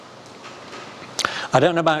I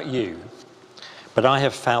don't know about you, but I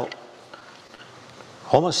have felt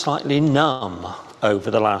almost slightly numb over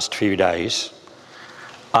the last few days.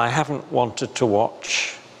 I haven't wanted to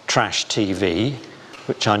watch trash TV,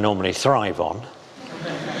 which I normally thrive on.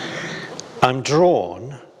 I'm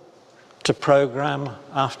drawn to programme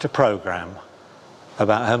after programme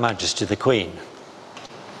about Her Majesty the Queen.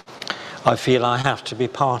 I feel I have to be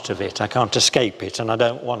part of it. I can't escape it, and I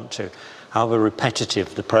don't want to, however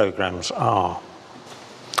repetitive the programmes are.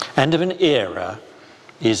 End of an era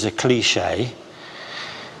is a cliche,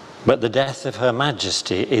 but the death of Her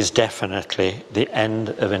Majesty is definitely the end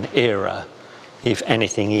of an era, if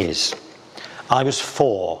anything is. I was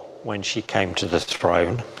 4 when she came to the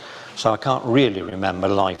throne, so I can't really remember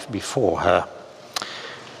life before her.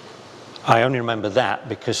 I only remember that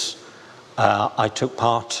because I took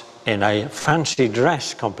part in a fancy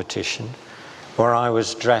dress competition where I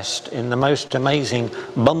was dressed in the most amazing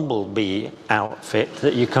bumblebee outfit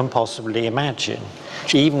that you can possibly imagine,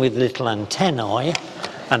 even with little antennae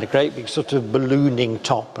and a great big sort of ballooning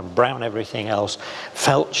top and brown everything else,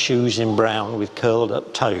 felt shoes in brown with curled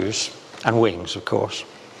up toes and wings, of course.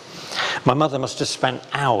 My mother must have spent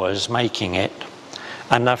hours making it,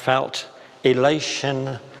 and I felt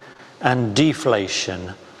elation and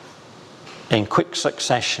deflation in quick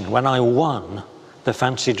succession when I won the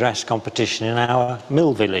fancy dress competition in our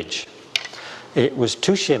mill village. It was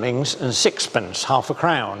 2 shillings and 6pence, half a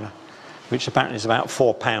crown, which apparently is about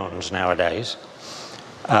 £4 nowadays.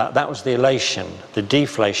 That was the elation. The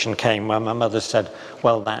deflation came when my mother said,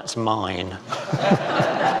 "Well, that's mine."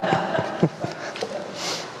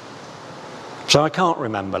 So I can't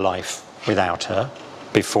remember life without her,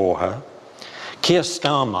 before her. Keir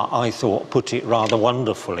Starmer, I thought, put it rather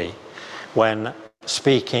wonderfully when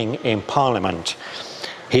speaking in Parliament.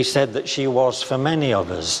 He said that she was, for many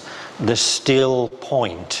of us, the still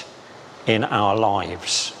point in our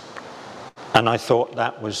lives. And I thought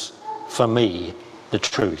that was, for me, the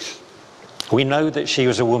truth. We know that she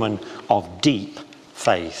was a woman of deep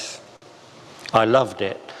faith. I loved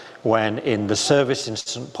it when, in the service in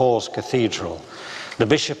St. Paul's Cathedral, the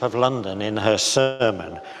Bishop of London, in her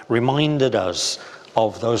sermon, reminded us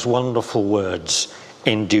of those wonderful words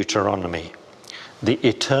in Deuteronomy. "The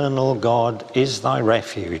eternal God is thy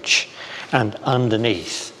refuge, and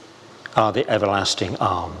underneath are the everlasting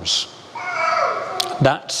arms."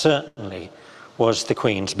 That certainly was the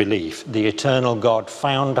Queen's belief. The eternal God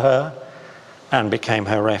found her and became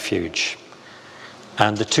her refuge.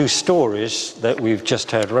 And the 2 stories that we've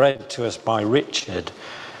just heard read to us by Richard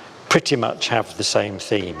pretty much have the same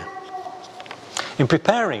theme. In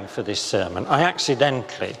preparing for this sermon, I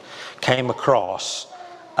accidentally came across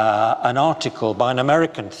an article by an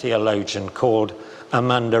American theologian called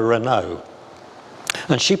Amanda Renault.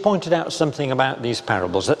 And she pointed out something about these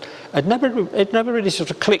parables that it never really sort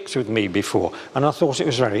of clicked with me before, and I thought it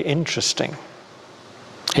was very interesting.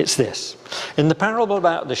 It's this. In the parable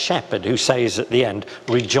about the shepherd who says at the end,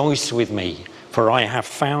 "Rejoice with me, for I have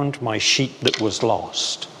found my sheep that was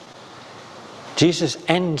lost," Jesus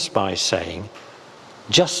ends by saying,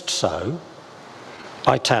 "Just so,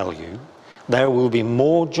 I tell you, there will be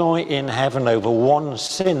more joy in heaven over one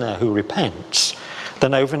sinner who repents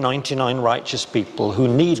than over 99 righteous people who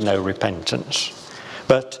need no repentance."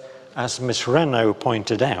 But as Miss Renault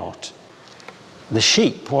pointed out, the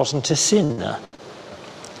sheep wasn't a sinner.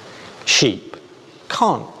 Sheep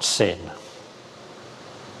can't sin.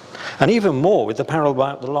 And even more with the parable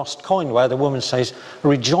about the lost coin, where the woman says,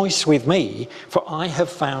 "Rejoice with me, for I have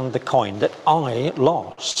found the coin that I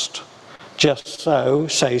lost." Just so,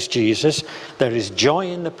 says Jesus, there is joy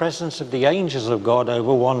in the presence of the angels of God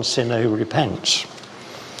over one sinner who repents.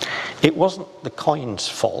 It wasn't the coin's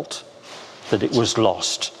fault that it was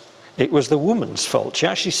lost. It was the woman's fault. She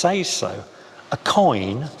actually says so. A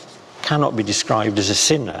coin cannot be described as a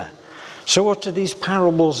sinner. So what are these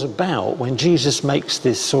parables about when Jesus makes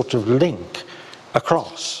this sort of link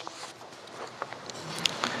across?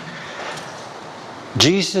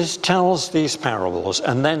 Jesus tells these parables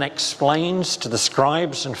and then explains to the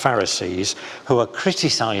scribes and Pharisees who are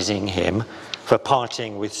criticizing him for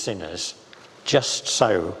partying with sinners, "Just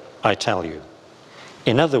so, I tell you."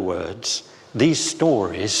 In other words, these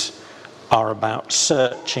stories are about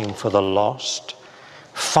searching for the lost,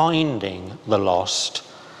 finding the lost,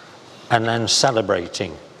 and then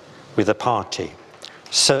celebrating with a party.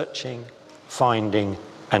 Searching, finding,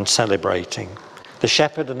 and celebrating. The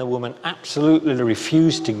shepherd and the woman absolutely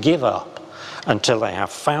refuse to give up until they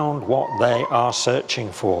have found what they are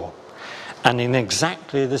searching for. And in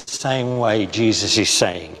exactly the same way, Jesus is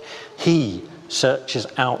saying, he searches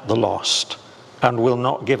out the lost and will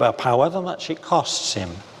not give up, however much it costs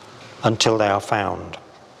him, until they are found.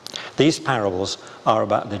 These parables are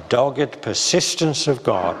about the dogged persistence of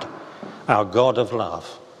God, our God of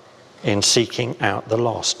love, in seeking out the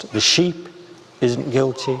lost. The sheep isn't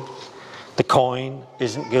guilty. The coin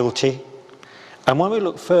isn't guilty. And when we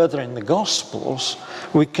look further in the Gospels,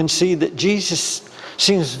 we can see that Jesus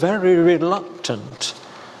seems very reluctant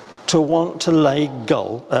to want to lay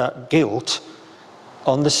guilt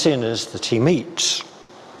on the sinners that he meets.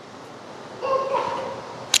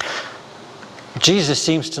 Jesus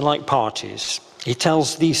seems to like parties. He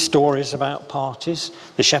tells these stories about parties.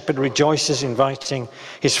 The shepherd rejoices, inviting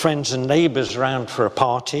his friends and neighbours round for a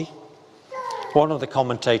party. One of the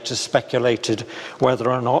commentators speculated whether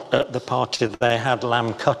or not at the party they had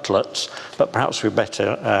lamb cutlets, but perhaps we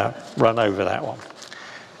better run over that one.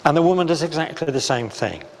 And the woman does exactly the same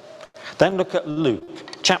thing. Then look at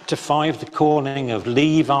Luke, chapter 5, the calling of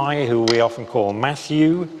Levi, who we often call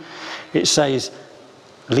Matthew. It says,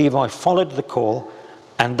 Levi followed the call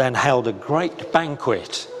and then held a great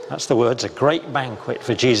banquet. That's the words, a great banquet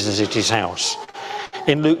for Jesus at his house.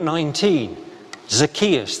 In Luke 19,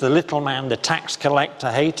 Zacchaeus, the little man, the tax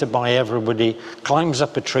collector, hated by everybody, climbs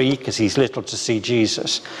up a tree because he's little to see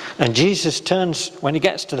Jesus. And Jesus turns, when he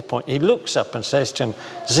gets to the point, he looks up and says to him,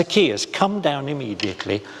 Zacchaeus, come down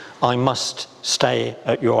immediately. I must stay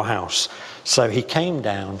at your house. So he came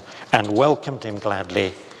down and welcomed him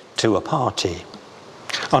gladly to a party.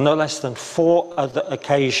 On no less than 4 other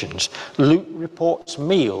occasions, Luke reports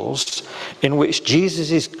meals in which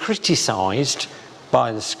Jesus is criticised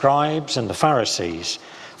by the scribes and the Pharisees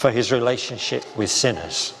for his relationship with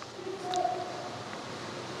sinners.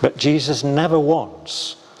 But Jesus never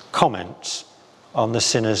once comments on the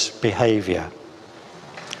sinner's behaviour.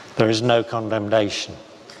 There is no condemnation.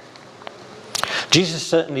 Jesus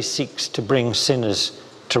certainly seeks to bring sinners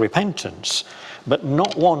to repentance, but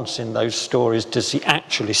not once in those stories does he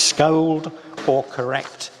actually scold or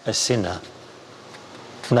correct a sinner.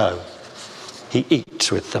 No, he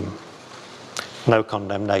eats with them. No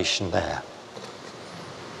condemnation there.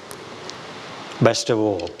 Best of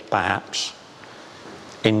all, perhaps,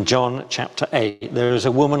 in John chapter 8, there is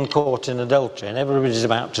a woman caught in adultery and everybody's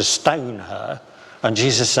about to stone her. And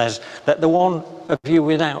Jesus says, let the one of you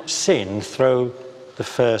without sin throw the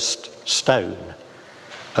first stone.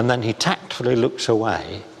 And then he tactfully looks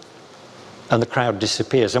away and the crowd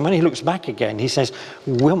disappears. And when he looks back again, he says,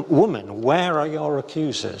 woman, where are your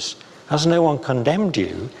accusers? Has no one condemned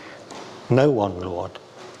you? No one, Lord.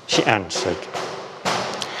 She answered,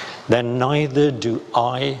 then neither do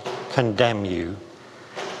I condemn you.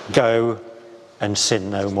 Go and sin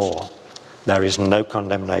no more. There is no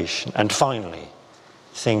condemnation. And finally,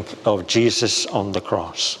 think of Jesus on the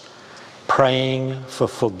cross, praying for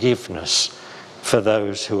forgiveness for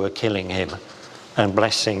those who are killing him and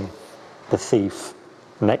blessing the thief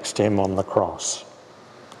next to him on the cross.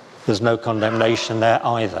 There's no condemnation there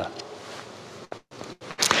either.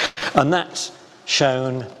 And that's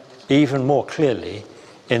shown even more clearly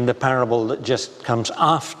in the parable that just comes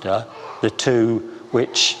after the 2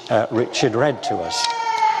 which Richard read to us.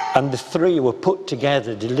 And the 3 were put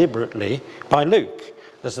together deliberately by Luke.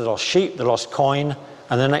 There's the lost sheep, the lost coin,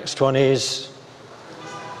 and the next one is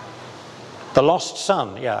the lost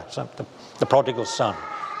son, the prodigal son,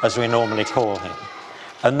 as we normally call him.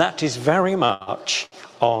 And that is very much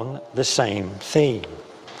on the same theme.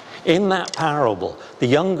 In that parable, the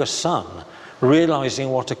younger son,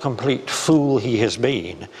 realizing what a complete fool he has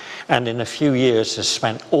been, and in a few years has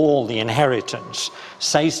spent all the inheritance,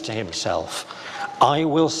 says to himself, I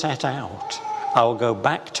will set out. I will go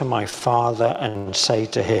back to my father and say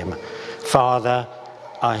to him, Father,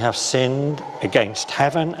 I have sinned against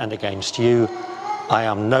heaven and against you. I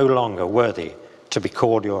am no longer worthy to be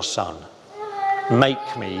called your son.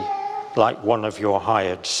 Make me like one of your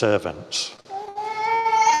hired servants.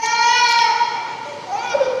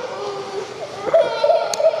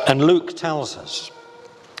 And Luke tells us,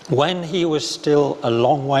 when he was still a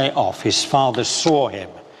long way off, his father saw him.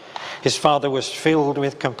 His father was filled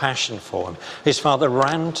with compassion for him. His father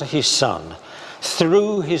ran to his son,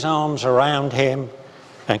 threw his arms around him,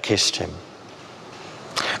 and kissed him.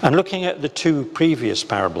 And looking at the 2 previous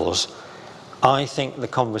parables, I think the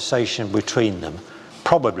conversation between them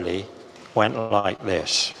probably went like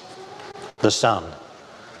this. The son,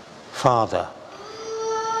 Father,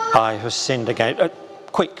 I have sinned against...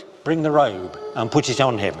 quick, bring the robe and put it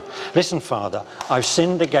on him. Listen, Father, I've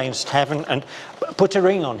sinned against heaven, and put a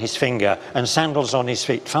ring on his finger and sandals on his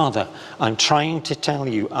feet. Father, I'm trying to tell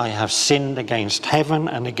you, I have sinned against heaven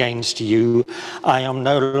and against you. I am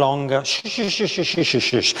no longer...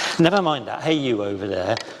 Shush. Never mind that. Hey, you over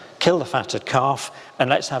there, kill the fatted calf and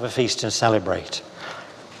let's have a feast and celebrate.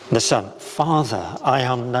 The son, Father, I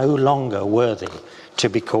am no longer worthy to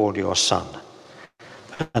be called your son.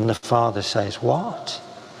 And the father says, what?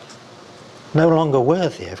 No longer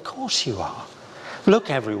worthy? Of course you are. Look,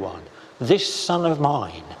 everyone, this son of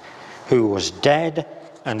mine who was dead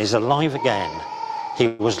and is alive again, he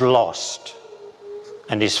was lost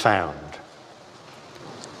and is found.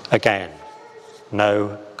 Again,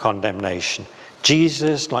 no condemnation.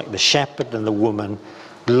 Jesus, like the shepherd and the woman,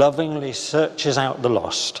 lovingly searches out the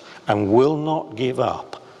lost and will not give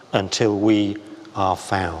up until we are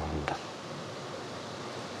found.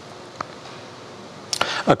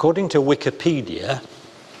 According to Wikipedia,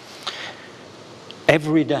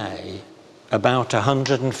 every day about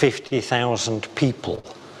 150,000 people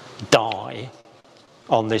die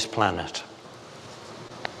on this planet.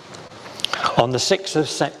 On the 6th of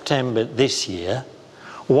September this year,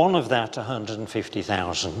 one of that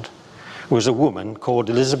 150,000 was a woman called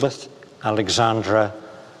Elizabeth Alexandra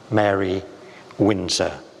Mary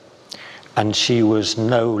Windsor. And she was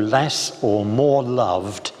no less or more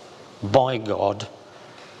loved by God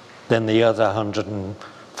than the other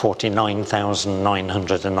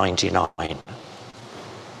 149,999.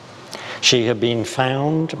 She had been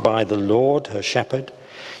found by the Lord, her shepherd.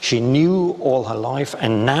 She knew all her life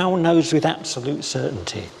and now knows with absolute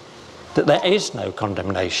certainty that there is no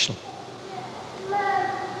condemnation.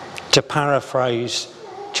 To paraphrase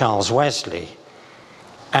Charles Wesley,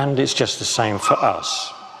 and it's just the same for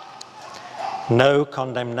us. No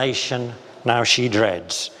condemnation now she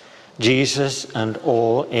dreads. Jesus and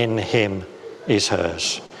all in him is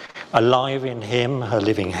hers. Alive in him, her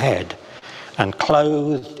living head, and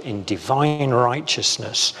clothed in divine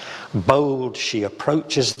righteousness, bold she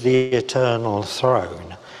approaches the eternal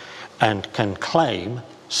throne and can claim,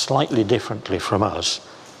 slightly differently from us,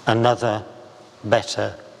 another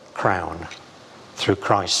better crown through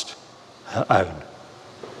Christ her own.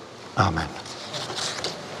 Amen.